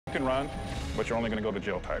You can run, but you're only going to go to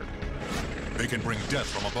jail tired. They can bring death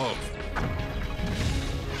from above.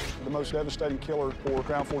 The most devastating killer for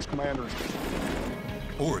ground force commanders.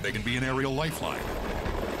 Or they can be an aerial lifeline.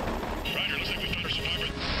 Ryder, looks like we found our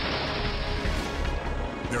survivor.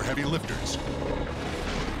 They're heavy lifters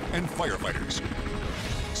and firefighters.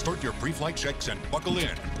 Start your pre-flight checks and buckle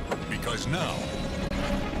in, because now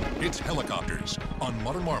it's helicopters on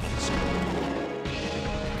Modern Marvels.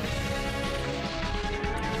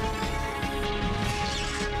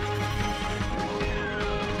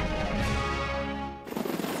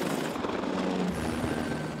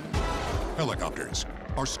 Helicopters.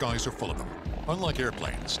 Our skies are full of them. Unlike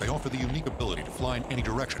airplanes, they offer the unique ability to fly in any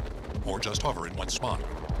direction, or just hover in one spot.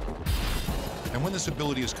 And when this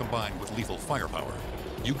ability is combined with lethal firepower,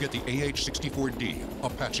 you get the AH-64D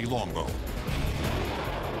Apache Longbow,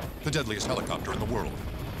 the deadliest helicopter in the world.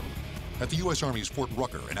 At the U.S. Army's Fort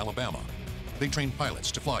Rucker in Alabama, they train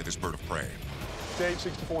pilots to fly this bird of prey. The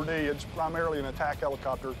AH-64D, it's primarily an attack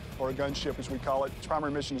helicopter, or a gunship as we call it. Its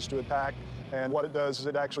primary mission is to attack, and what it does is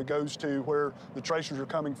it actually goes to where the tracers are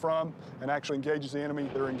coming from and actually engages the enemy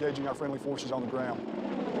that are engaging our friendly forces on the ground.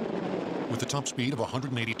 With a top speed of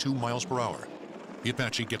 182 miles per hour, the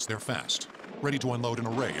Apache gets there fast, ready to unload an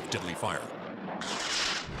array of deadly fire.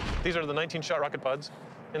 These are the 19-shot rocket pods.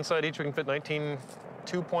 Inside each we can fit 19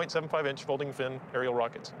 2.75-inch folding fin aerial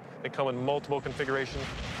rockets. They come in multiple configurations.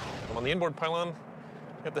 On the inboard pylon,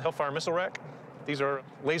 we have the Hellfire missile rack. These are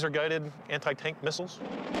laser-guided anti-tank missiles.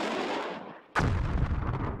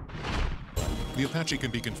 The Apache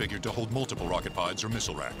can be configured to hold multiple rocket pods or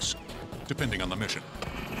missile racks, depending on the mission.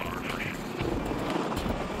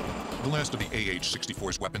 The last of the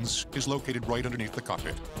AH-64's weapons is located right underneath the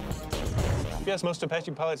cockpit. Yes, most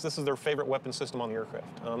Apache pilots, this is their favorite weapon system on the aircraft.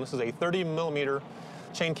 This is a 30-millimeter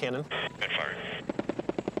chain cannon. And fire.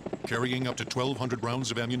 Carrying up to 1,200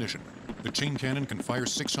 rounds of ammunition, the chain cannon can fire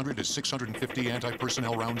 600 to 650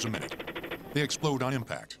 anti-personnel rounds a minute. They explode on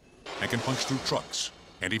impact and can punch through trucks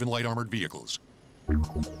and even light armored vehicles.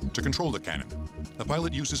 To control the cannon, the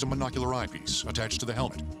pilot uses a monocular eyepiece attached to the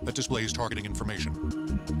helmet that displays targeting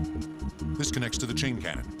information. This connects to the chain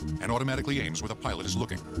cannon and automatically aims where the pilot is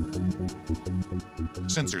looking.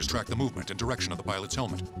 Sensors track the movement and direction of the pilot's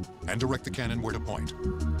helmet and direct the cannon where to point.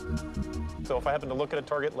 So if I happen to look at a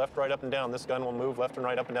target left, right, up, and down, this gun will move left and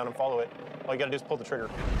right, up and down, and follow it. All you gotta do is pull the trigger.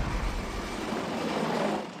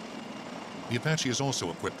 The Apache is also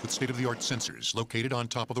equipped with state-of-the-art sensors located on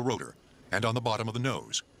top of the rotor and on the bottom of the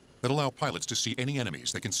nose that allow pilots to see any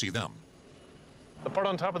enemies that can see them. The part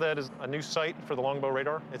on top of that is a new sight for the Longbow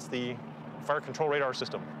radar. It's the fire control radar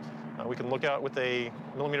system. We can look out with a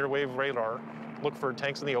millimeter wave radar, look for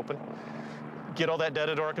tanks in the open, get all that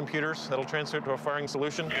data to our computers. That'll transfer it to a firing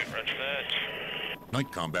solution. Roger that.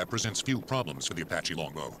 Night combat presents few problems for the Apache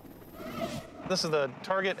Longbow. This is the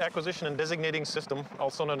Target Acquisition and Designating System,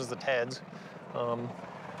 also known as the TADS.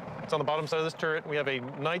 It's on the bottom side of this turret. We have a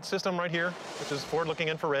night system right here, which is forward-looking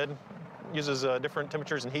infrared. Uses different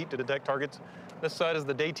temperatures and heat to detect targets. This side is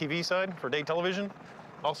the day TV side for day television.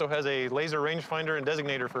 Also has a laser rangefinder and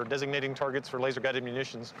designator for designating targets for laser-guided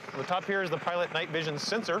munitions. On the top here is the pilot night vision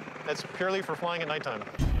sensor. That's purely for flying at nighttime.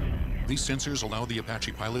 These sensors allow the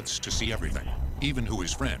Apache pilots to see everything, even who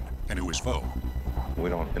is friend and who is foe. We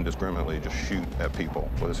don't indiscriminately just shoot at people.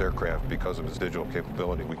 With this aircraft, because of its digital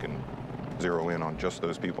capability, we can zero in on just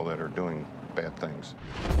those people that are doing bad things.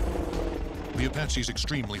 The Apache's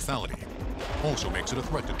extreme lethality also makes it a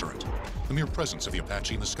threat deterrent. The mere presence of the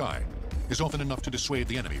Apache in the sky is often enough to dissuade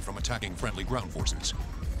the enemy from attacking friendly ground forces.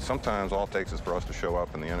 Sometimes all it takes is for us to show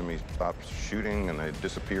up and the enemy stops shooting and they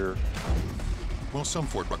disappear. While some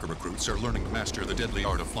Fort Rucker recruits are learning to master the deadly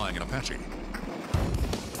art of flying an Apache,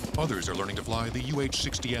 others are learning to fly the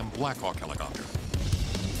UH-60M Black Hawk helicopter.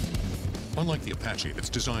 Unlike the Apache that's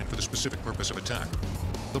designed for the specific purpose of attack,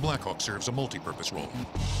 the Black Hawk serves a multi-purpose role.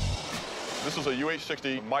 This is a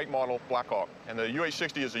UH-60 Mike model Black Hawk, and the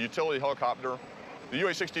UH-60 is a utility helicopter. The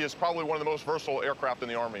UH-60 is probably one of the most versatile aircraft in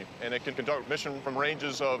the Army, and it can conduct mission from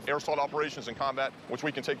ranges of air assault operations and combat, which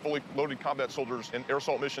we can take fully loaded combat soldiers in air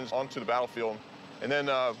assault missions onto the battlefield. And then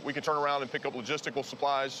we can turn around and pick up logistical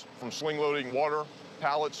supplies from swing loading water,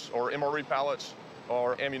 pallets or MRE pallets,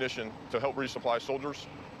 or ammunition to help resupply soldiers.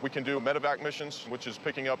 We can do medevac missions, which is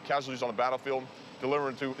picking up casualties on the battlefield,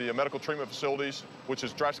 delivering to the medical treatment facilities, which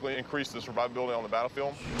has drastically increased the survivability on the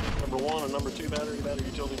battlefield. Number 1 and number 2 battery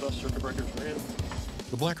utility bus circuit breakers are in.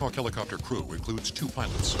 The Black Hawk helicopter crew includes 2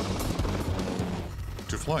 pilots.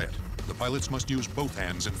 To fly it, the pilots must use both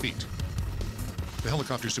hands and feet. The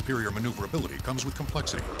helicopter's superior maneuverability comes with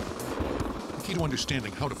complexity. The key to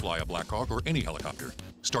understanding how to fly a Black Hawk or any helicopter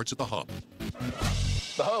starts at the hub.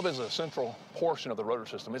 The hub is a central portion of the rotor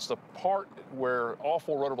system. It's the part where all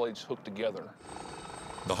four rotor blades hook together.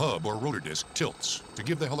 The hub, or rotor disc, tilts to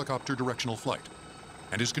give the helicopter directional flight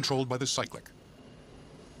and is controlled by the cyclic.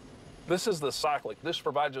 This is the cyclic. This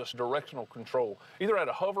provides us directional control, either at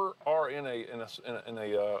a hover or in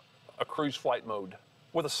a cruise flight mode.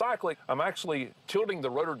 With a cyclic, I'm actually tilting the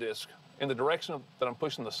rotor disc in the direction that I'm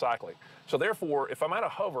pushing the cyclic. So therefore, if I'm at a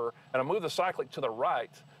hover and I move the cyclic to the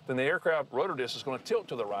right, then the aircraft rotor disc is going to tilt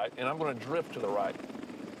to the right and I'm going to drift to the right.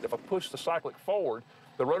 If I push the cyclic forward,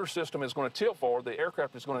 the rotor system is going to tilt forward, the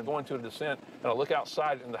aircraft is going to go into a descent, and I look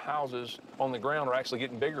outside and the houses on the ground are actually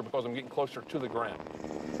getting bigger because I'm getting closer to the ground.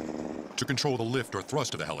 To control the lift or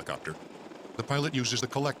thrust of the helicopter, the pilot uses the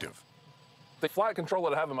collective. The flight control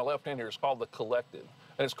that I have in my left hand here is called the collective.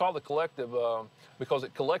 And it's called the collective because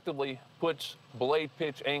it collectively puts blade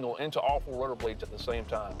pitch angle into all four rotor blades at the same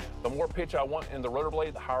time. The more pitch I want in the rotor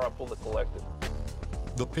blade, the higher I pull the collective.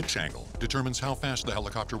 The pitch angle determines how fast the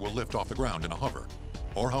helicopter will lift off the ground in a hover,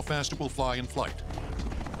 or how fast it will fly in flight.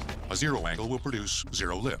 A zero angle will produce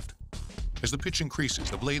zero lift. As the pitch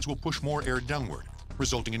increases, the blades will push more air downward,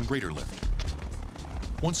 resulting in greater lift.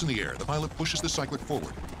 Once in the air, the pilot pushes the cyclic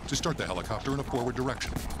forward to start the helicopter in a forward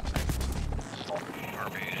direction.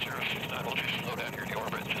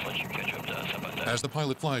 As the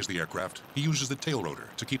pilot flies the aircraft, he uses the tail rotor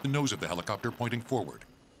to keep the nose of the helicopter pointing forward.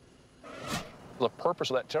 The purpose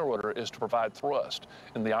of that tail rotor is to provide thrust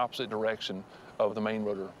in the opposite direction of the main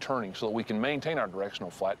rotor turning so that we can maintain our directional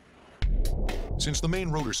flight. Since the main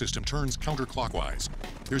rotor system turns counterclockwise,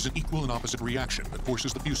 there's an equal and opposite reaction that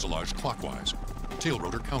forces the fuselage clockwise. Tail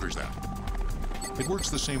rotor counters that. It works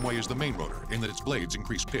the same way as the main rotor in that its blades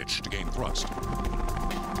increase pitch to gain thrust.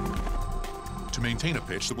 To maintain a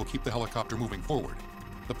pitch that will keep the helicopter moving forward,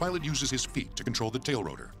 the pilot uses his feet to control the tail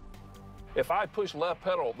rotor. If I push left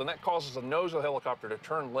pedal, then that causes the nose of the helicopter to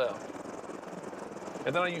turn left.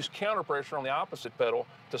 And then I use counter pressure on the opposite pedal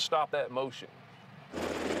to stop that motion.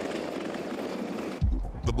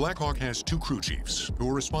 The Black Hawk has two crew chiefs who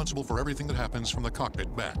are responsible for everything that happens from the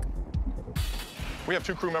cockpit back. We have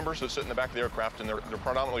two crew members that sit in the back of the aircraft, and they're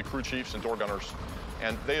predominantly crew chiefs and door gunners.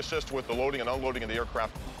 And they assist with the loading and unloading of the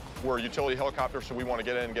aircraft. We're a utility helicopter, so we want to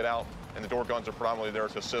get in and get out, and the door guns are predominantly there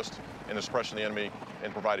to assist in the suppression of the enemy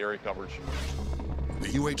and provide area coverage. The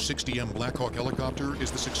UH-60M Black Hawk helicopter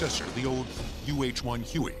is the successor to the old UH-1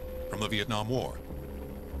 Huey from the Vietnam War.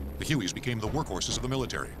 The Hueys became the workhorses of the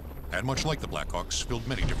military, and much like the Black Hawks, filled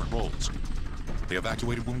many different roles. They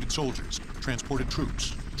evacuated wounded soldiers, transported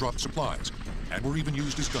troops, dropped supplies, and were even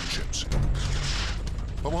used as gunships.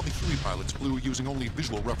 But while the Huey pilots flew using only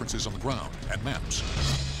visual references on the ground and maps,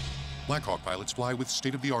 Black Hawk pilots fly with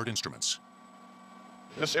state-of-the-art instruments.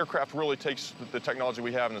 This aircraft really takes the technology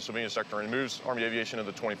we have in the civilian sector and moves Army aviation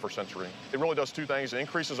into the 21st century. It really does two things. It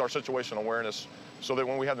increases our situational awareness so that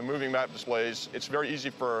when we have the moving map displays, it's very easy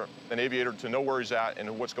for an aviator to know where he's at and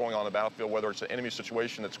what's going on in the battlefield, whether it's an enemy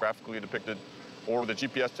situation that's graphically depicted or the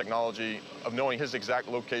GPS technology of knowing his exact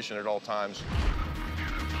location at all times.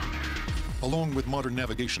 Along with modern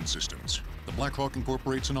navigation systems, the Black Hawk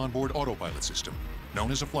incorporates an onboard autopilot system known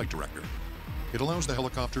as a flight director. It allows the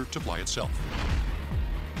helicopter to fly itself.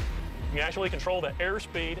 You can actually control the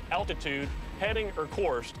airspeed, altitude, heading, or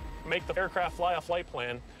course, make the aircraft fly a flight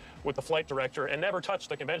plan with the flight director and never touch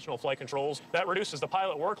the conventional flight controls. That reduces the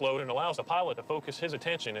pilot workload and allows the pilot to focus his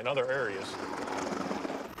attention in other areas.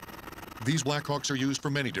 These Black Hawks are used for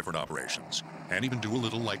many different operations and even do a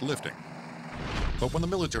little light lifting. But when the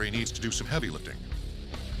military needs to do some heavy lifting,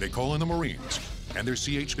 they call in the Marines and their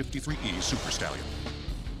CH-53E Super Stallion.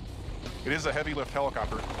 It is a heavy lift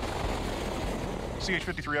helicopter.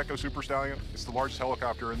 CH-53 Echo Super Stallion is the largest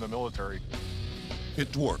helicopter in the military.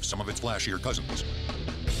 It dwarfs some of its flashier cousins.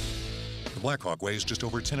 The Black Hawk weighs just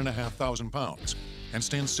over 10,500 pounds and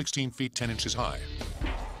stands 16 feet 10 inches high.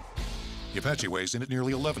 The Apache weighs in at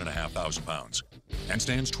nearly 11,500 pounds and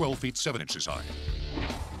stands 12 feet 7 inches high.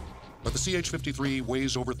 But the CH-53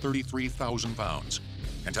 weighs over 33,000 pounds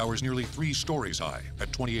and towers nearly 3 stories high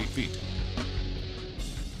at 28 feet.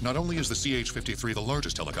 Not only is the CH-53 the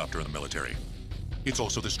largest helicopter in the military, it's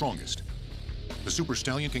also the strongest. The Super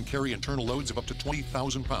Stallion can carry internal loads of up to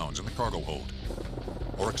 20,000 pounds in the cargo hold,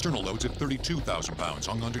 or external loads of 32,000 pounds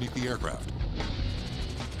hung underneath the aircraft.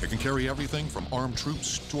 It can carry everything from armed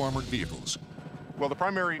troops to armored vehicles. Well, the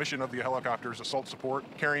primary mission of the helicopter is assault support,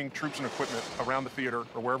 carrying troops and equipment around the theater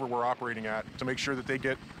or wherever we're operating at to make sure that they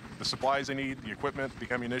get the supplies they need, the equipment,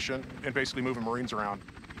 the ammunition, and basically moving Marines around.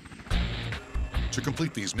 To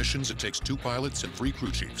complete these missions, it takes 2 pilots and 3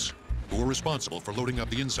 crew chiefs, who are responsible for loading up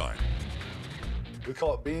the inside. We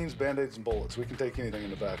call it beans, band-aids, and bullets. We can take anything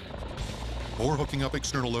in the back. or hooking up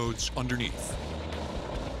external loads underneath.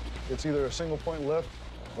 It's either a single point lift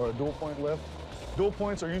or a dual point lift. Dual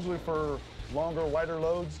points are usually for longer, wider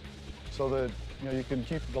loads so that you can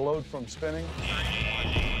keep the load from spinning.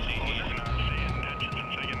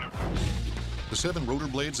 The 7 rotor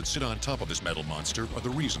blades that sit on top of this metal monster are the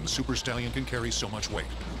reason the Super Stallion can carry so much weight.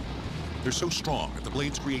 They're so strong that the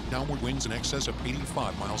blades create downward winds in excess of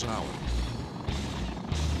 85 miles an hour.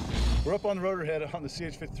 We're up on the rotor head on the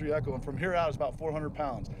CH-53 Echo, and from here out it's about 400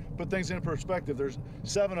 pounds. Put things in perspective, there's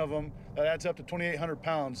 7 of them, that adds up to 2,800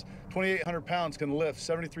 pounds. 2,800 pounds can lift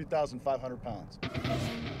 73,500 pounds.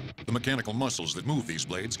 The mechanical muscles that move these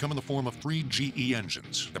blades come in the form of 3 GE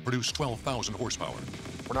engines that produce 12,000 horsepower.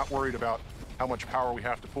 We're not worried about how much power we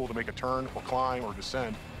have to pull to make a turn or climb or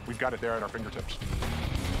descend. We've got it there at our fingertips.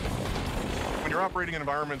 When you're operating in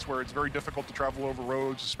environments where it's very difficult to travel over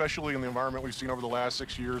roads, especially in the environment we've seen over the last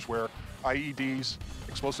 6 years where IEDs,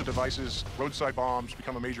 explosive devices, roadside bombs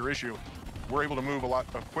become a major issue, we're able to move a lot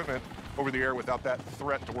of equipment over the air without that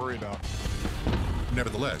threat to worry about.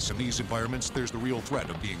 Nevertheless, in these environments, there's the real threat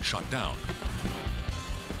of being shot down.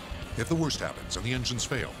 If the worst happens and the engines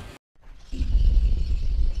fail,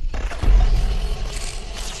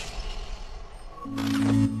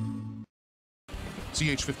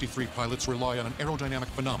 CH-53 pilots rely on an aerodynamic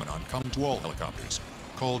phenomenon common to all helicopters,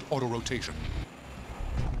 called autorotation.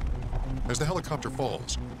 As the helicopter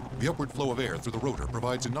falls, the upward flow of air through the rotor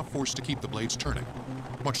provides enough force to keep the blades turning.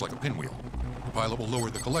 Much like a pinwheel, the pilot will lower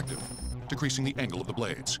the collective, decreasing the angle of the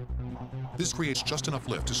blades. This creates just enough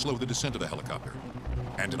lift to slow the descent of the helicopter,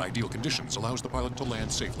 and in ideal conditions allows the pilot to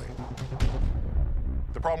land safely.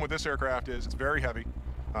 The problem with this aircraft is it's very heavy.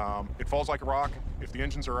 It falls like a rock if the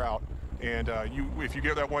engines are out. And if you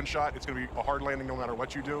give that one shot, it's going to be a hard landing no matter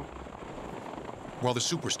what you do. While the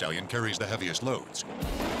Super Stallion carries the heaviest loads,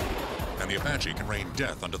 and the Apache can rain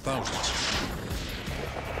death onto thousands.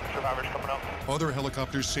 Survivors coming up. Other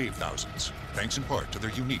helicopters save thousands, thanks in part to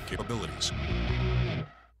their unique capabilities.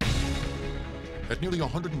 At nearly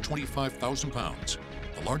 125,000 pounds,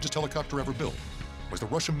 the largest helicopter ever built was the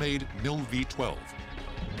Russian-made Mil V-12.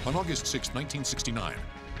 On August 6, 1969,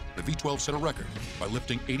 the V-12 set a record by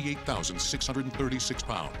lifting 88,636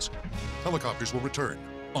 pounds. Helicopters will return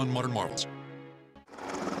on Modern Marvels.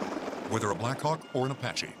 Whether a Black Hawk or an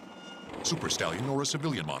Apache, Super Stallion or a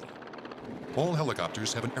civilian model, all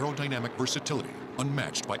helicopters have an aerodynamic versatility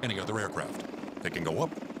unmatched by any other aircraft. They can go up,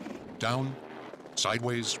 down,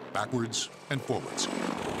 sideways, backwards, and forwards.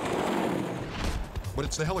 But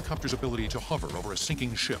it's the helicopter's ability to hover over a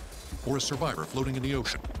sinking ship or a survivor floating in the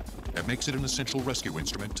ocean that makes it an essential rescue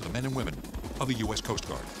instrument to the men and women of the U.S. Coast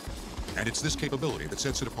Guard. And it's this capability that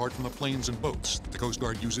sets it apart from the planes and boats that the Coast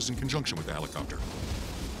Guard uses in conjunction with the helicopter.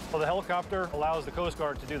 Well, the helicopter allows the Coast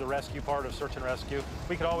Guard to do the rescue part of search and rescue.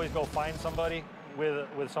 We could always go find somebody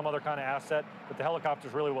with some other kind of asset, but the helicopter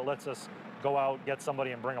is really what lets us go out, get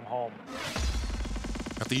somebody, and bring them home.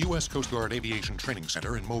 At the U.S. Coast Guard Aviation Training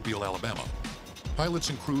Center in Mobile, Alabama, pilots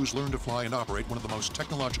and crews learn to fly and operate one of the most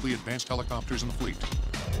technologically advanced helicopters in the fleet,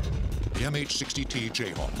 the MH-60T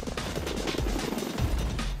Jayhawk.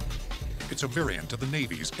 It's a variant of the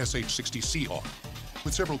Navy's SH-60 Seahawk,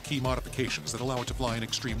 with several key modifications that allow it to fly in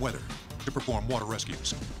extreme weather to perform water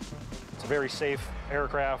rescues. It's a very safe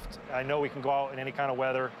aircraft. I know we can go out in any kind of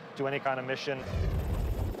weather, do any kind of mission.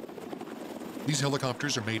 These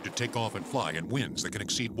helicopters are made to take off and fly in winds that can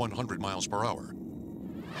exceed 100 miles per hour.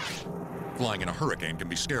 Flying in a hurricane can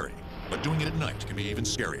be scary, but doing it at night can be even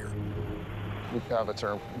scarier. We have a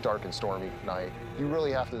term, dark and stormy night. You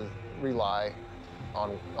really have to rely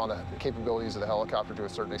on the capabilities of the helicopter to a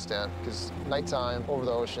certain extent, because nighttime over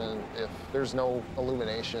the ocean, if there's no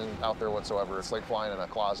illumination out there whatsoever, it's like flying in a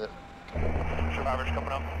closet. Survivors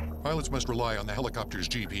coming up. Pilots must rely on the helicopter's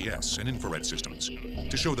GPS and infrared systems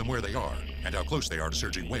to show them where they are and how close they are to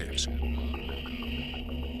surging waves.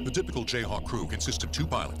 The typical Jayhawk crew consists of 2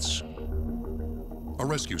 pilots, a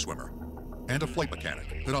rescue swimmer, and a flight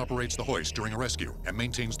mechanic that operates the hoist during a rescue and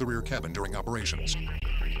maintains the rear cabin during operations.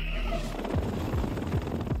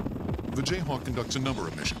 The Jayhawk conducts a number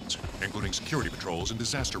of missions, including security patrols and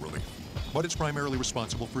disaster relief, but it's primarily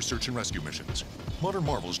responsible for search and rescue missions. Modern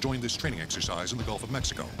Marvels joined this training exercise in the Gulf of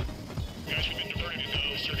Mexico. Guys, we've been diverted to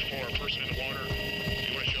go search for a person in the water. We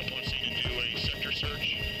want to show up on scene and do a sector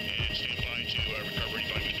search and stand by to recover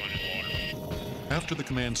anybody we find in the water. After the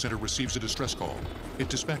command center receives a distress call, it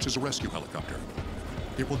dispatches a rescue helicopter.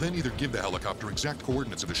 It will then either give the helicopter exact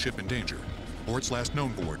coordinates of the ship in danger, or its last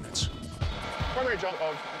known coordinates. The primary job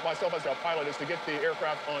of myself as a pilot is to get the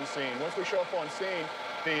aircraft on scene. Once we show up on scene,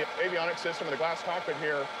 the avionics system and the glass cockpit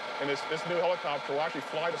here in this new helicopter will actually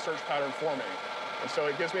fly the search pattern for me. And so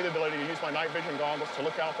it gives me the ability to use my night vision goggles to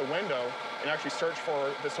look out the window and actually search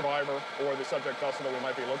for the survivor or the subject vessel that we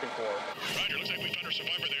might be looking for. Roger, looks like we found our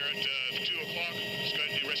survivor there at 2 o'clock. Let's go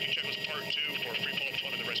ahead and do rescue checklist part 2 for free fall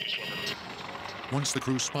deployment of the rescue swimmer. Once the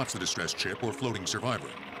crew spots the distressed ship or floating survivor,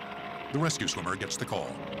 the rescue swimmer gets the call.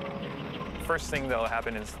 First thing that'll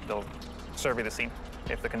happen is they'll survey the scene.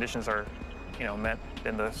 If the conditions are, met,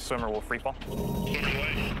 then the swimmer will free fall.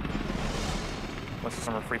 Once the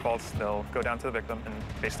swimmer free falls, they'll go down to the victim, and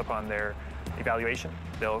based upon their evaluation,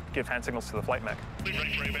 they'll give hand signals to the flight mech.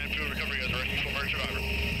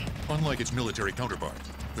 Unlike its military counterpart,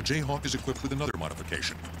 the Jayhawk is equipped with another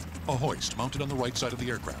modification, a hoist mounted on the right side of the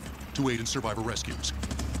aircraft to aid in survivor rescues.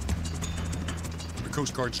 The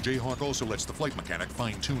Coast Guard's Jayhawk also lets the flight mechanic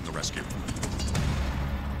fine-tune the rescue.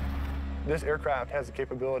 This aircraft has the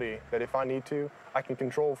capability that if I need to, I can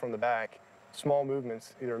control from the back small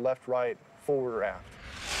movements, either left, right, forward, or aft.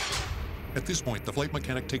 At this point, the flight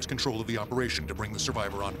mechanic takes control of the operation to bring the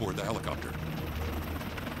survivor on board the helicopter.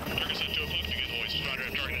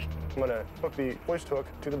 I'm going to hook the hoist hook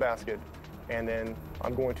to the basket, and then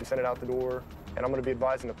I'm going to send it out the door, and I'm going to be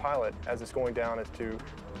advising the pilot as it's going down as to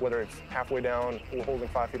whether it's halfway down or holding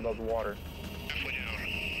 5 feet above the water.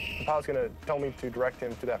 The pilot's going to tell me to direct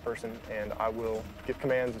him to that person, and I will give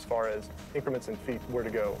commands as far as increments in feet where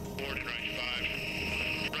to go.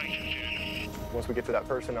 Once we get to that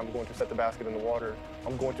person, I'm going to set the basket in the water.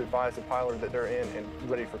 I'm going to advise the pilot that they're in and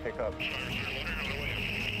ready for pickup.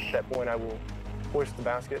 At that point, I will hoist the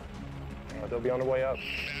basket. They'll be on their way up.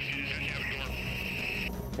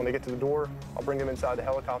 When they get to the door, I'll bring them inside the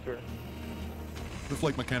helicopter. The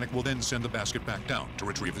flight mechanic will then send the basket back down to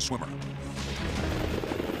retrieve the swimmer.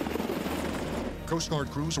 Coast Guard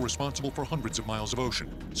crews are responsible for hundreds of miles of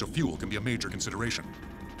ocean, so fuel can be a major consideration.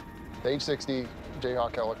 The H-60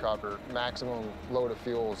 Jayhawk helicopter maximum load of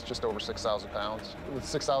fuel is just over 6,000 pounds. With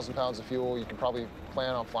 6,000 pounds of fuel, you can probably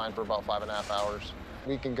plan on flying for about 5.5 hours.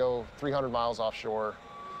 We can go 300 miles offshore,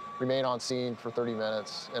 remain on scene for 30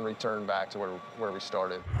 minutes, and return back to where we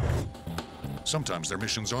started. Sometimes their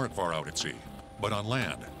missions aren't far out at sea, but on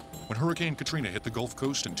land. When Hurricane Katrina hit the Gulf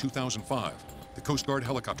Coast in 2005, the Coast Guard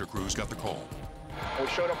helicopter crews got the call. We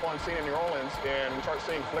showed up on scene in New Orleans, and we started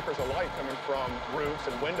seeing flickers of light coming from roofs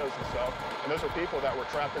and windows and stuff, and those are people that were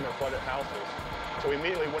trapped in their flooded houses. So we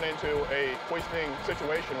immediately went into a hoisting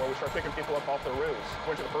situation where we started picking people up off their roofs.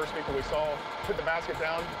 Went to the first people we saw, put the basket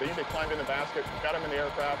down. They usually climbed in the basket, got them in the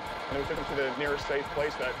aircraft, and then we took them to the nearest safe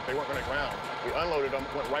place that they weren't going to ground. We unloaded them,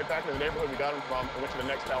 went right back to the neighborhood we got them from, and went to the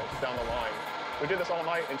next house down the line. We did this all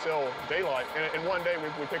night until daylight, and in one day we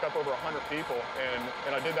picked up over 100 people,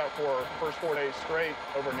 and I did that for the first 4 days straight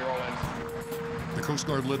over New Orleans. The Coast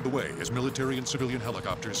Guard led the way as military and civilian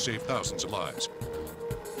helicopters saved thousands of lives.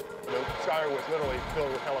 The sky was literally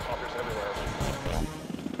filled with helicopters everywhere.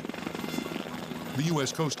 The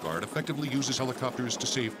U.S. Coast Guard effectively uses helicopters to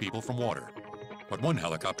save people from water, but one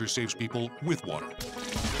helicopter saves people with water.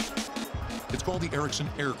 It's called the Erickson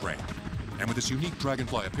Air Crane, and with its unique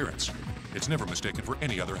dragonfly appearance, it's never mistaken for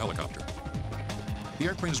any other helicopter. The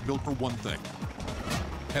aircrane is built for one thing: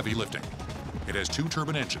 heavy lifting. It has 2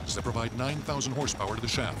 turbine engines that provide 9,000 horsepower to the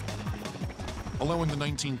shaft, allowing the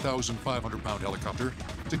 19,500-pound helicopter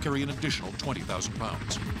to carry an additional 20,000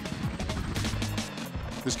 pounds.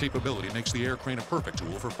 This capability makes the aircrane a perfect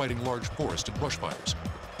tool for fighting large forest and brush fires.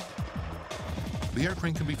 The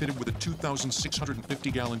aircrane can be fitted with a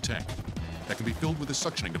 2,650-gallon tank that can be filled with a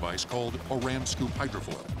suctioning device called a ram scoop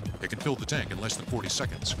hydrofoil. It can fill the tank in less than 40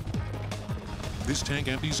 seconds. This tank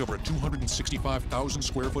empties over a 265,000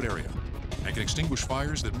 square foot area and can extinguish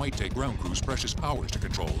fires that might take ground crews precious hours to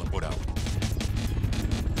control and put out.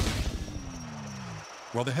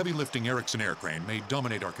 While the heavy lifting Erickson Air Crane may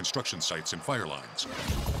dominate our construction sites and fire lines,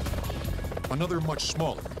 another much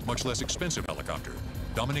smaller, much less expensive helicopter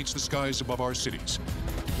dominates the skies above our cities.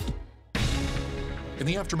 In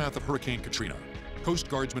the aftermath of Hurricane Katrina, Coast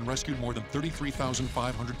Guardsmen rescued more than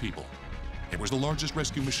 33,500 people. It was the largest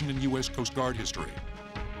rescue mission in U.S. Coast Guard history.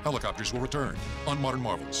 Helicopters will return on Modern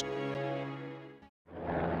Marvels.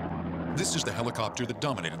 This is the helicopter that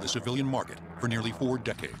dominated the civilian market for nearly 4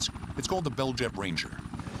 decades. It's called the Bell Jet Ranger.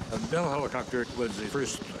 The Bell helicopter was the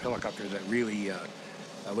first helicopter that really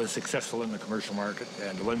was successful in the commercial market,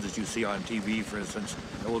 and the ones that you see on TV, for instance,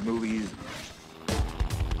 old movies.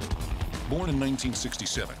 Born in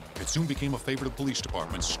 1967, it soon became a favorite of police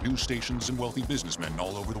departments, news stations, and wealthy businessmen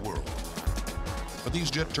all over the world. But these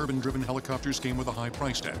jet turbine-driven helicopters came with a high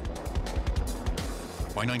price tag.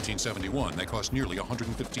 By 1971, they cost nearly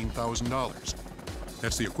 $115,000.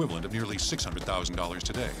 That's the equivalent of nearly $600,000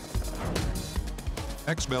 today.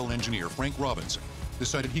 Ex-Bell engineer Frank Robinson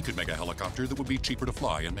decided he could make a helicopter that would be cheaper to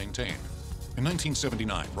fly and maintain. In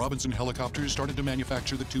 1979, Robinson Helicopters started to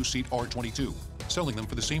manufacture the two-seat R-22, selling them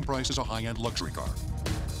for the same price as a high-end luxury car,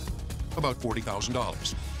 about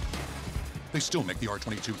 $40,000. They still make the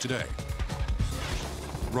R-22 today.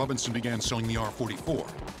 Robinson began selling the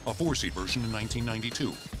R-44, a four-seat version, in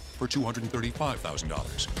 1992 for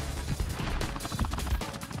 $235,000.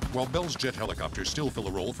 While Bell's jet helicopters still fill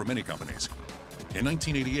a role for many companies, in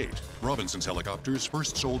 1988, Robinson's helicopters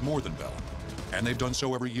first sold more than Bell, and they've done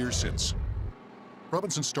so every year since.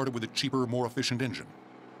 Robinson started with a cheaper, more efficient engine.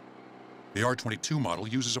 The R-22 model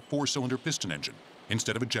uses a four-cylinder piston engine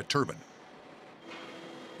instead of a jet turbine,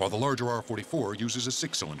 while the larger R-44 uses a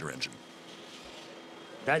six-cylinder engine.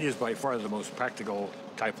 That is by far the most practical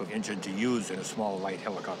type of engine to use in a small, light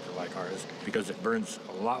helicopter like ours because it burns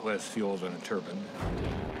a lot less fuel than a turbine.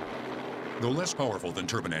 Though less powerful than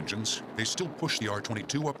turbine engines, they still push the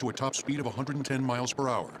R-22 up to a top speed of 110 miles per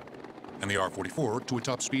hour, and the R-44 to a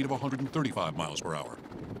top speed of 135 miles per hour,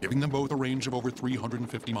 giving them both a range of over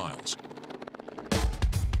 350 miles.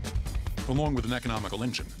 Along with an economical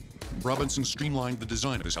engine, Robinson streamlined the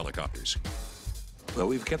design of his helicopters. Well,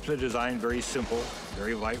 we've kept the design very simple,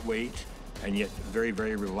 very lightweight, and yet very,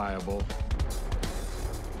 very reliable.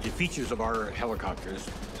 The features of our helicopters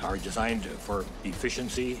are designed for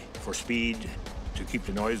efficiency, for speed, to keep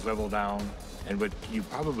the noise level down. And what you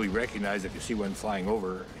probably recognize if you see one flying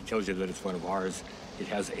over, it tells you that it's one of ours. It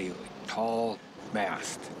has a tall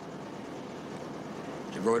mast.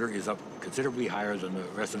 The rotor is up considerably higher than the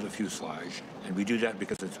rest of the fuselage. And we do that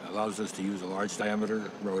because it allows us to use a large diameter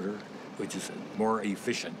rotor, which is more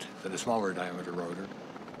efficient than a smaller diameter rotor.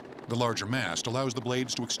 The larger mast allows the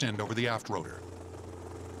blades to extend over the aft rotor.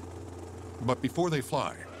 But before they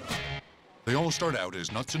fly, they all start out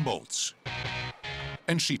as nuts and bolts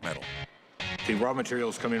and sheet metal. The raw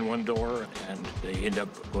materials come in one door, and they end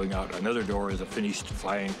up going out another door as a finished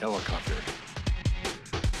flying helicopter.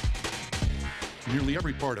 Nearly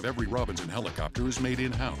every part of every Robinson helicopter is made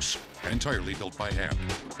in-house and entirely built by hand.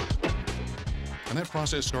 And that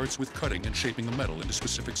process starts with cutting and shaping the metal into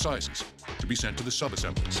specific sizes to be sent to the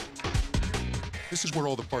sub-assemblies. This is where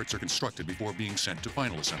all the parts are constructed before being sent to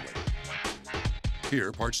final assembly.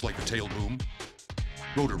 Here, parts like the tail boom,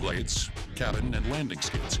 rotor blades, cabin, and landing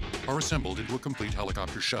skids are assembled into a complete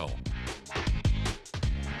helicopter shell.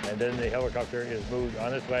 And then the helicopter is moved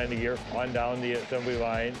on its landing gear on down the assembly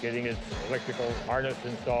line, getting its electrical harness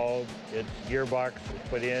installed, its gearbox is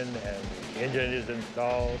put in, and the engine is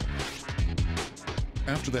installed.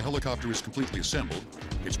 After the helicopter is completely assembled,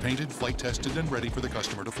 it's painted, flight tested, and ready for the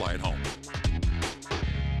customer to fly it home.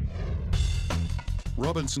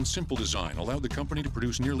 Robinson's simple design allowed the company to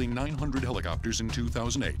produce nearly 900 helicopters in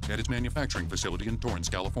 2008 at its manufacturing facility in Torrance,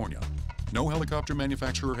 California. No helicopter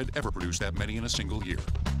manufacturer had ever produced that many in a single year.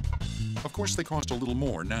 Of course, they cost a little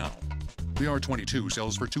more now. The R-22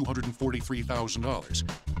 sells for $243,000,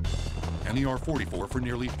 and the R-44 for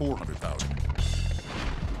nearly $400,000.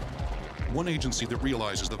 One agency that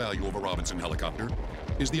realizes the value of a Robinson helicopter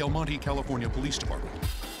is the El Monte, California Police Department.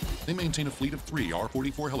 They maintain a fleet of 3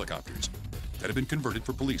 R-44 helicopters that have been converted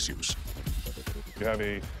for police use. We have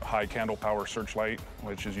a high candle power searchlight,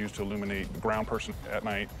 which is used to illuminate the ground person at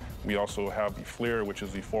night. We also have the FLIR, which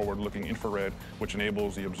is the forward-looking infrared, which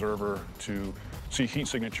enables the observer to see heat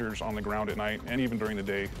signatures on the ground at night and even during the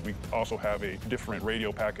day. We also have a different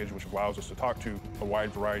radio package, which allows us to talk to a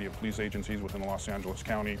wide variety of police agencies within Los Angeles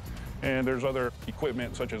County. And there's other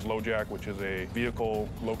equipment such as LoJack, which is a vehicle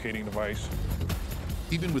locating device.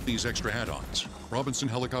 Even with these extra add-ons, Robinson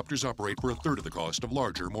helicopters operate for a third of the cost of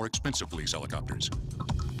larger, more expensive police helicopters.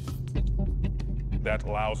 That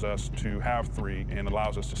allows us to have 3 and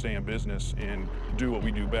allows us to stay in business and do what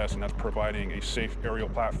we do best, and that's providing a safe aerial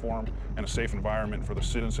platform and a safe environment for the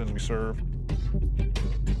citizens we serve.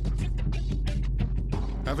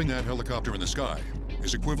 Having that helicopter in the sky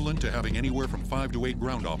is equivalent to having anywhere from 5 to 8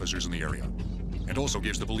 ground officers in the area, and also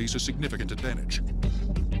gives the police a significant advantage.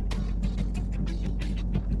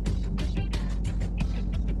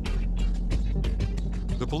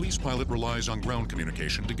 The police pilot relies on ground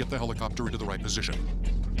communication to get the helicopter into the right position.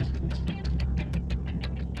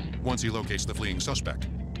 Once he locates the fleeing suspect,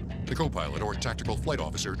 the co-pilot or tactical flight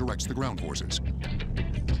officer directs the ground forces.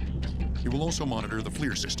 He will also monitor the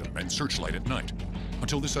FLIR system and searchlight at night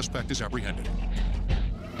until the suspect is apprehended.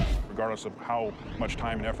 Regardless of how much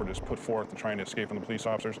time and effort is put forth to trying to escape from the police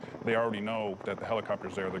officers, they already know that the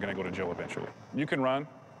helicopter's there, they're going to go to jail eventually. You can run,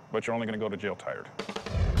 but you're only going to go to jail tired.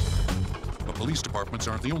 The police departments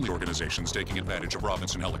aren't the only organizations taking advantage of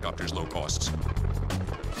Robinson helicopters' low costs.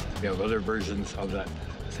 We have other versions of that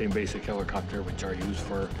same basic helicopter which are used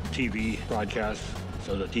for TV broadcasts,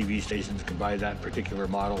 so the TV stations can buy that particular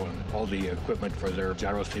model, and all the equipment for their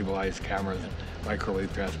gyro-stabilized cameras and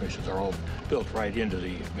microwave transmissions are all built right into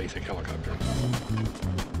the basic helicopter.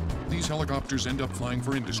 These helicopters end up flying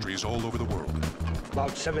for industries all over the world. About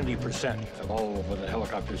 70% of all of the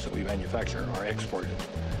helicopters that we manufacture are exported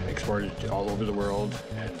all over the world.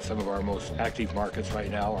 And some of our most active markets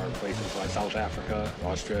right now are places like South Africa,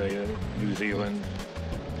 Australia, New Zealand,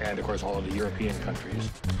 and of course all of the European countries.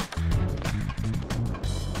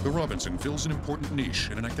 The Robinson fills an important niche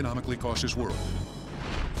in an economically cautious world.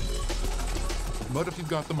 But if you've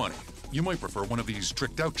got the money, you might prefer one of these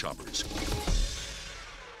tricked-out choppers.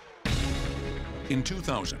 In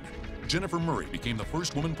 2000, Jennifer Murray became the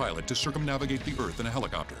first woman pilot to circumnavigate the Earth in a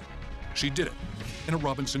helicopter. She did it in a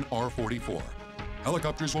Robinson R-44.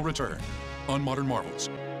 Helicopters will return on Modern Marvels.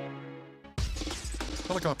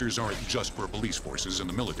 Helicopters aren't just for police forces and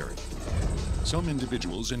the military. Some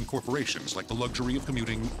individuals and corporations like the luxury of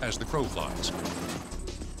commuting as the crow flies.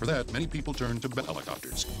 For that, many people turn to Bell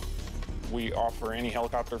helicopters. We offer any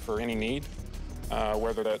helicopter for any need,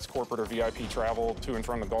 whether that's corporate or VIP travel to and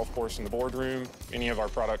from the golf course and the boardroom. Any of our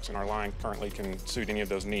products in our line currently can suit any of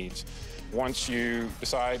those needs. Once you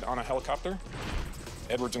decide on a helicopter,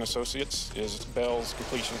 Edwards & Associates is Bell's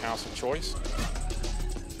completion house of choice.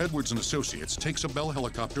 Edwards & Associates takes a Bell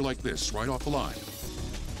helicopter like this right off the line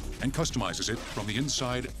and customizes it from the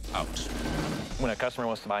inside out. When a customer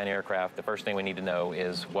wants to buy an aircraft, the first thing we need to know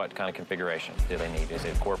is what kind of configuration do they need? Is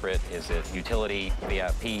it corporate? Is it utility,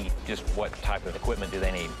 VIP? Just what type of equipment do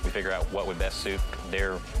they need? We figure out what would best suit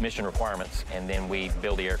their mission requirements, and then we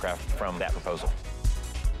build the aircraft from that proposal.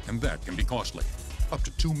 And that can be costly, up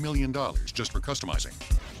to $2 million just for customizing.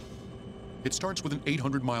 It starts with an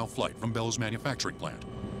 800-mile flight from Bell's manufacturing plant.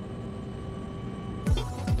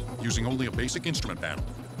 Using only a basic instrument panel,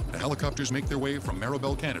 the helicopters make their way from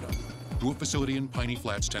Maribel, Canada, to a facility in Piney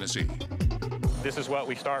Flats, Tennessee. This is what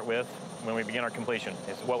we start with when we begin our completion.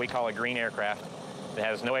 It's what we call a green aircraft. It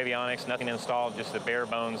has no avionics, nothing installed, just a bare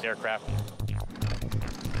bones aircraft.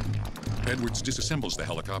 Edwards disassembles the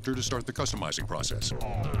helicopter to start the customizing process.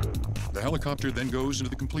 The helicopter then goes into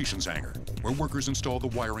the completions hangar, where workers install the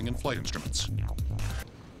wiring and flight instruments.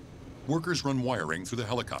 Workers run wiring through the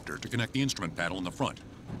helicopter to connect the instrument panel in the front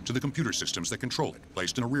to the computer systems that control it,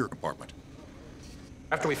 placed in a rear compartment.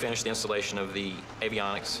 After we finish the installation of the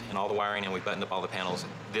avionics and all the wiring and we button up all the panels,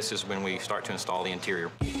 this is when we start to install the interior.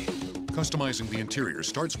 Customizing the interior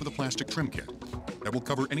starts with a plastic trim kit that will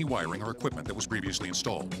cover any wiring or equipment that was previously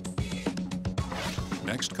installed.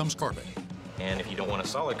 Next comes carpet. And if you don't want a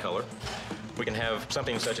solid color, we can have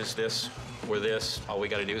something such as this, or this. All we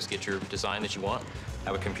got to do is get your design that you want,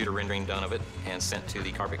 have a computer rendering done of it, and sent to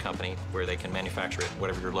the carpet company where they can manufacture it,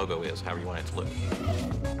 whatever your logo is, however you want it to look.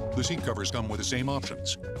 The seat covers come with the same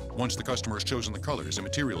options. Once the customer has chosen the colors and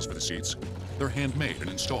materials for the seats, they're handmade and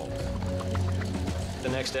installed. The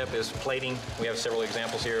next step is plating. We have several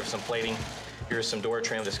examples here of some plating. Here's some door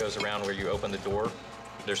trim. This goes around where you open the door.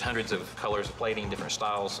 There's hundreds of colors of plating, different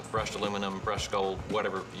styles, brushed aluminum, brushed gold,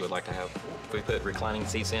 whatever you would like to have. We put reclining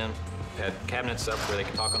seats in, had cabinets up where they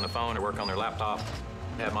could talk on the phone or work on their laptop,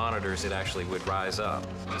 had monitors that actually would rise up.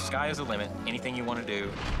 The sky is the limit, anything you want to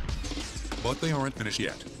do. But they aren't finished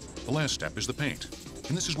yet. The last step is the paint,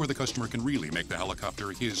 and this is where the customer can really make the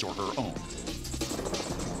helicopter his or her own.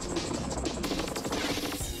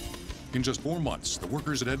 In just 4 months, the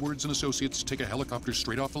workers at Edwards & Associates take a helicopter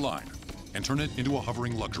straight off the line and turn it into a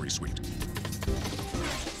hovering luxury suite.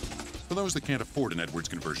 For those that can't afford an Edwards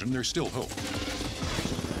conversion, there's still hope.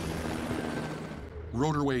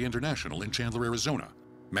 Rotorway International in Chandler, Arizona,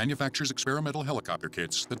 manufactures experimental helicopter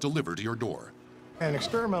kits that deliver to your door. An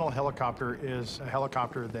experimental helicopter is a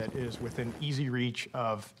helicopter that is within easy reach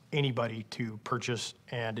of anybody to purchase,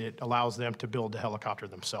 and it allows them to build the helicopter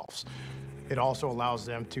themselves. It also allows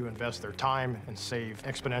them to invest their time and save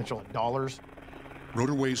exponential dollars.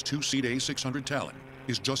 Rotorway's two-seat A600 Talon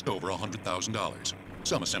is just over $100,000,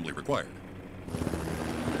 some assembly required.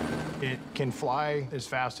 It can fly as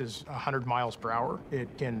fast as 100 miles per hour.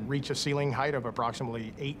 It can reach a ceiling height of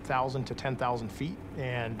approximately 8,000 to 10,000 feet,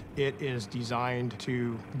 and it is designed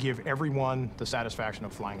to give everyone the satisfaction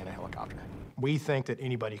of flying in a helicopter. We think that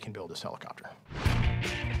anybody can build this helicopter.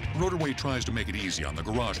 Rotorway tries to make it easy on the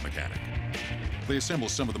garage mechanic. They assemble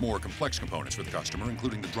some of the more complex components for the customer,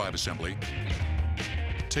 including the drive assembly,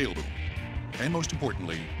 tail boom, and most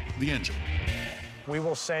importantly, the engine. We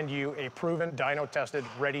will send you a proven, dyno-tested,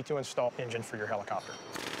 ready-to-install engine for your helicopter.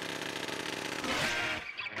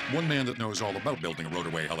 One man that knows all about building a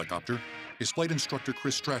Rotorway helicopter is flight instructor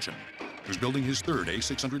Chris Strachan, who's building his third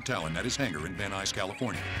A600 Talon at his hangar in Van Nuys,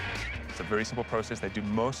 California. It's a very simple process. They do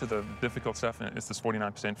most of the difficult stuff, and it's this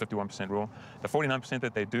 49%, 51% rule. The 49%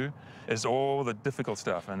 that they do is all the difficult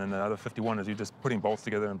stuff, and then the other 51 is you just putting bolts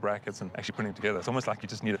together in brackets and actually putting them together. It's almost like you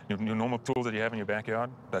just need your normal tools that you have in your backyard.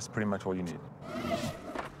 That's pretty much all you need.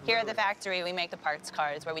 Here at the factory, we make the parts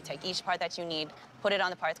cards where we take each part that you need, put it on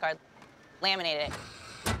the parts card, laminate it,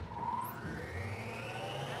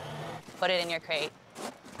 put it in your crate,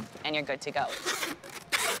 and you're good to go.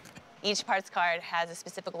 Each parts card has a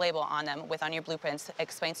specific label on them on your blueprints,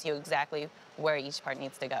 explains to you exactly where each part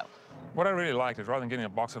needs to go. What I really like is rather than getting a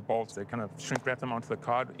box of bolts, they kind of shrink wrap them onto the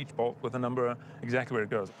card, each bolt with a number exactly where it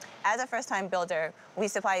goes. As a first-time builder, we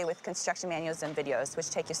supply you with construction manuals and videos, which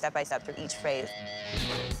take you step by step through each phase.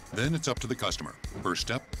 Then it's up to the customer. First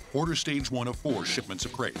step, order stage 1 of 4 shipments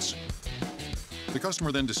of crates. The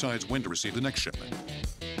customer then decides when to receive the next shipment.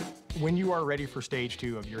 When you are ready for stage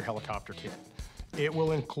 2 of your helicopter kit, it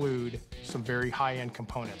will include some very high-end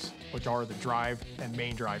components, which are the drive and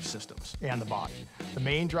main drive systems and the body. The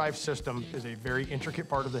main drive system is a very intricate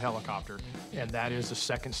part of the helicopter, and that is the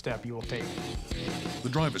second step you will take. The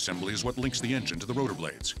drive assembly is what links the engine to the rotor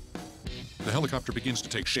blades. The helicopter begins to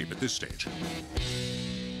take shape at this stage.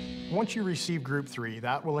 Once you receive Group 3,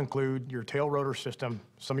 that will include your tail rotor system,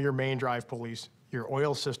 some of your main drive pulleys, your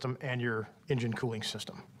oil system, and your engine cooling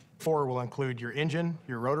system. 4 will include your engine,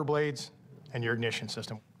 your rotor blades, and your ignition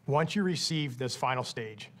system. Once you receive this final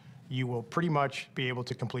stage, you will pretty much be able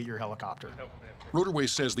to complete your helicopter. Rotorway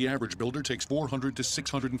says the average builder takes 400 to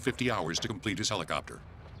 650 hours to complete his helicopter.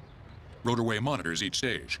 Rotorway monitors each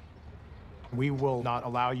stage. We will not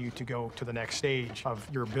allow you to go to the next stage of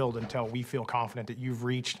your build until we feel confident that you've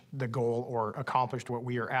reached the goal or accomplished what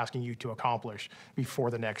we are asking you to accomplish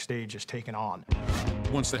before the next stage is taken on.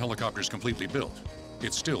 Once the helicopter is completely built,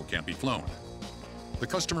 it still can't be flown. The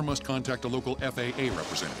customer must contact a local FAA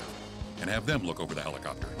representative and have them look over the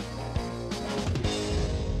helicopter.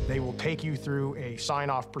 They will take you through a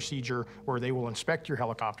sign-off procedure where they will inspect your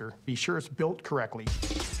helicopter, be sure it's built correctly.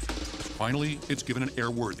 Finally, it's given an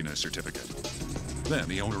airworthiness certificate. Then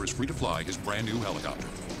the owner is free to fly his brand new helicopter.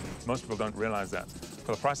 Most people don't realize that.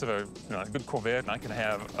 For the price of a good Corvette, I can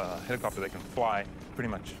have a helicopter that can fly pretty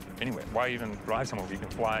much anywhere. Why even drive somewhere where you can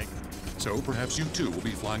fly? So perhaps you too will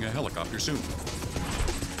be flying a helicopter soon.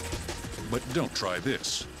 But don't try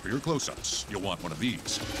this. For your close-ups, you'll want one of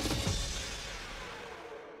these.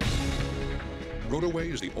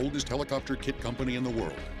 Rotorway is the oldest helicopter kit company in the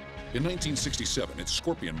world. In 1967, its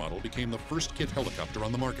Scorpion model became the first kit helicopter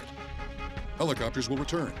on the market. Helicopters will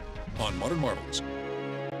return on Modern Marvels.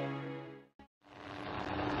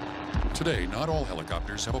 Today, not all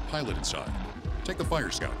helicopters have a pilot inside. Take the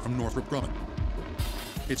Fire Scout from Northrop Grumman.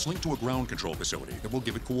 It's linked to a ground control facility that will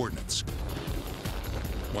give it coordinates.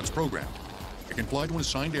 Once programmed, it can fly to an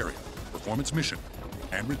assigned area, perform its mission,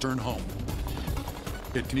 and return home.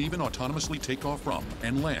 It can even autonomously take off from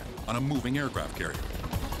and land on a moving aircraft carrier.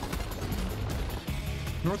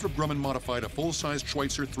 Northrop Grumman modified a full-sized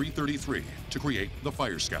Schweitzer 333 to create the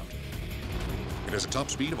Fire Scout. It has a top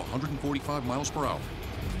speed of 145 miles per hour.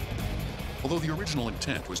 Although the original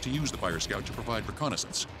intent was to use the Fire Scout to provide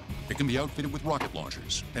reconnaissance, it can be outfitted with rocket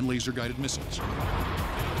launchers and laser-guided missiles.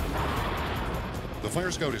 The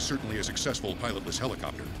Fire Scout is certainly a successful pilotless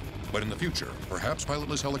helicopter, but in the future, perhaps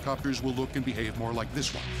pilotless helicopters will look and behave more like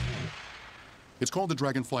this one. It's called the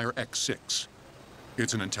Dragonflyer X6.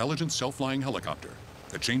 It's an intelligent, self-flying helicopter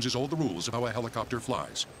that changes all the rules of how a helicopter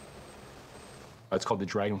flies. It's called the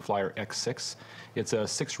Dragonflyer X6. It's a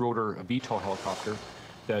 6-rotor VTOL helicopter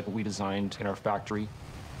that we designed in our factory.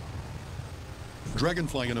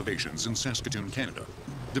 Dragonfly Innovations in Saskatoon, Canada,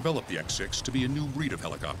 developed the X6 to be a new breed of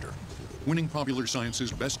helicopter, winning Popular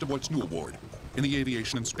Science's Best of What's New award in the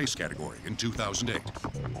Aviation and Space category in 2008.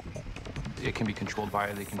 It can be controlled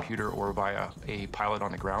via the computer or via a pilot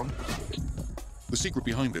on the ground. The secret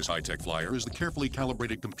behind this high-tech flyer is the carefully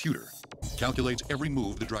calibrated computer. It calculates every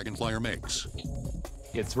move the Dragonflyer makes.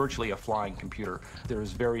 It's virtually a flying computer.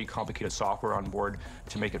 There's very complicated software on board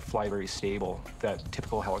to make it fly very stable that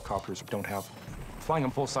typical helicopters don't have. Flying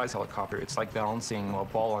a full-size helicopter, it's like balancing a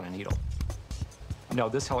ball on a needle. Now,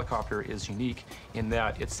 this helicopter is unique in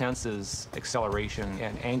that it senses acceleration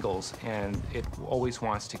and angles, and it always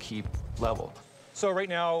wants to keep level. So right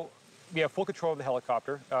now, we have full control of the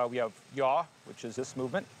helicopter. We have yaw, which is this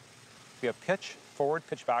movement. We have pitch forward,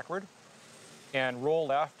 pitch backward, and roll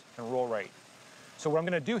left and roll right. So what I'm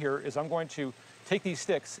going to do here is I'm going to take these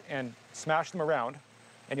sticks and smash them around,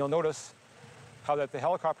 and you'll notice how that the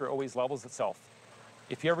helicopter always levels itself.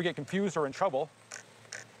 If you ever get confused or in trouble,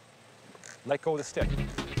 let go of the stick.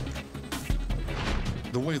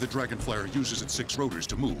 The way the Dragonflyer uses its 6 rotors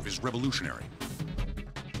to move is revolutionary.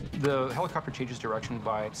 The helicopter changes direction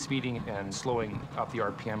by speeding and slowing up the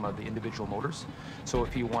RPM of the individual motors. So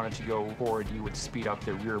if you wanted to go forward, you would speed up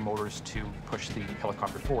the rear motors to push the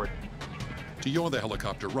helicopter forward. To yaw the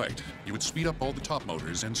helicopter right, you would speed up all the top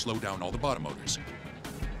motors and slow down all the bottom motors.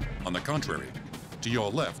 On the contrary, to yaw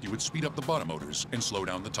left, you would speed up the bottom motors and slow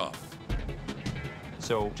down the top.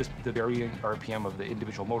 So just the varying RPM of the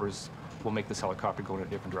individual motors will make this helicopter go in a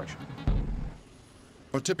different direction.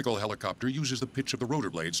 A typical helicopter uses the pitch of the rotor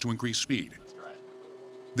blades to increase speed.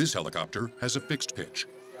 This helicopter has a fixed pitch.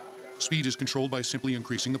 Speed is controlled by simply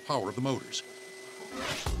increasing the power of the motors.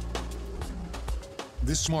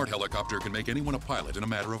 This smart helicopter can make anyone a pilot in a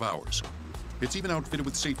matter of hours. It's even outfitted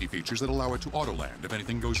with safety features that allow it to auto-land if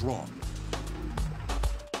anything goes wrong.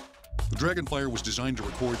 The Dragonflyer was designed to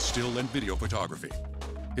record still and video photography.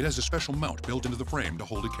 It has a special mount built into the frame to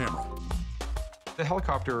hold a camera. The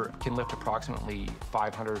helicopter can lift approximately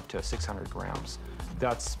 500 to 600 grams.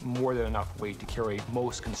 That's more than enough weight to carry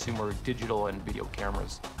most consumer digital and video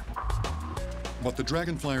cameras. But the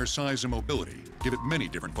Dragonflyer's size and mobility give it many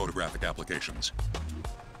different photographic applications.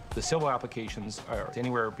 The civil applications are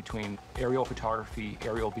anywhere between aerial photography,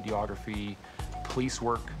 aerial videography, police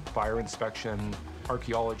work, fire inspection,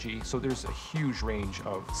 archaeology. So there's a huge range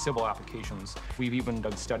of civil applications. We've even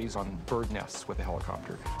done studies on bird nests with a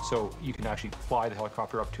helicopter. So you can actually fly the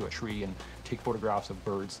helicopter up to a tree and take photographs of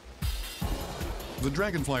birds. The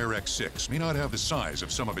Dragonflyer X6 may not have the size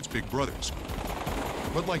of some of its big brothers,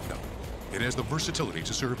 but like them, it has the versatility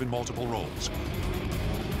to serve in multiple roles.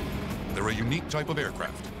 They're a unique type of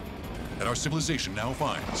aircraft that our civilization now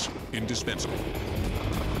finds indispensable.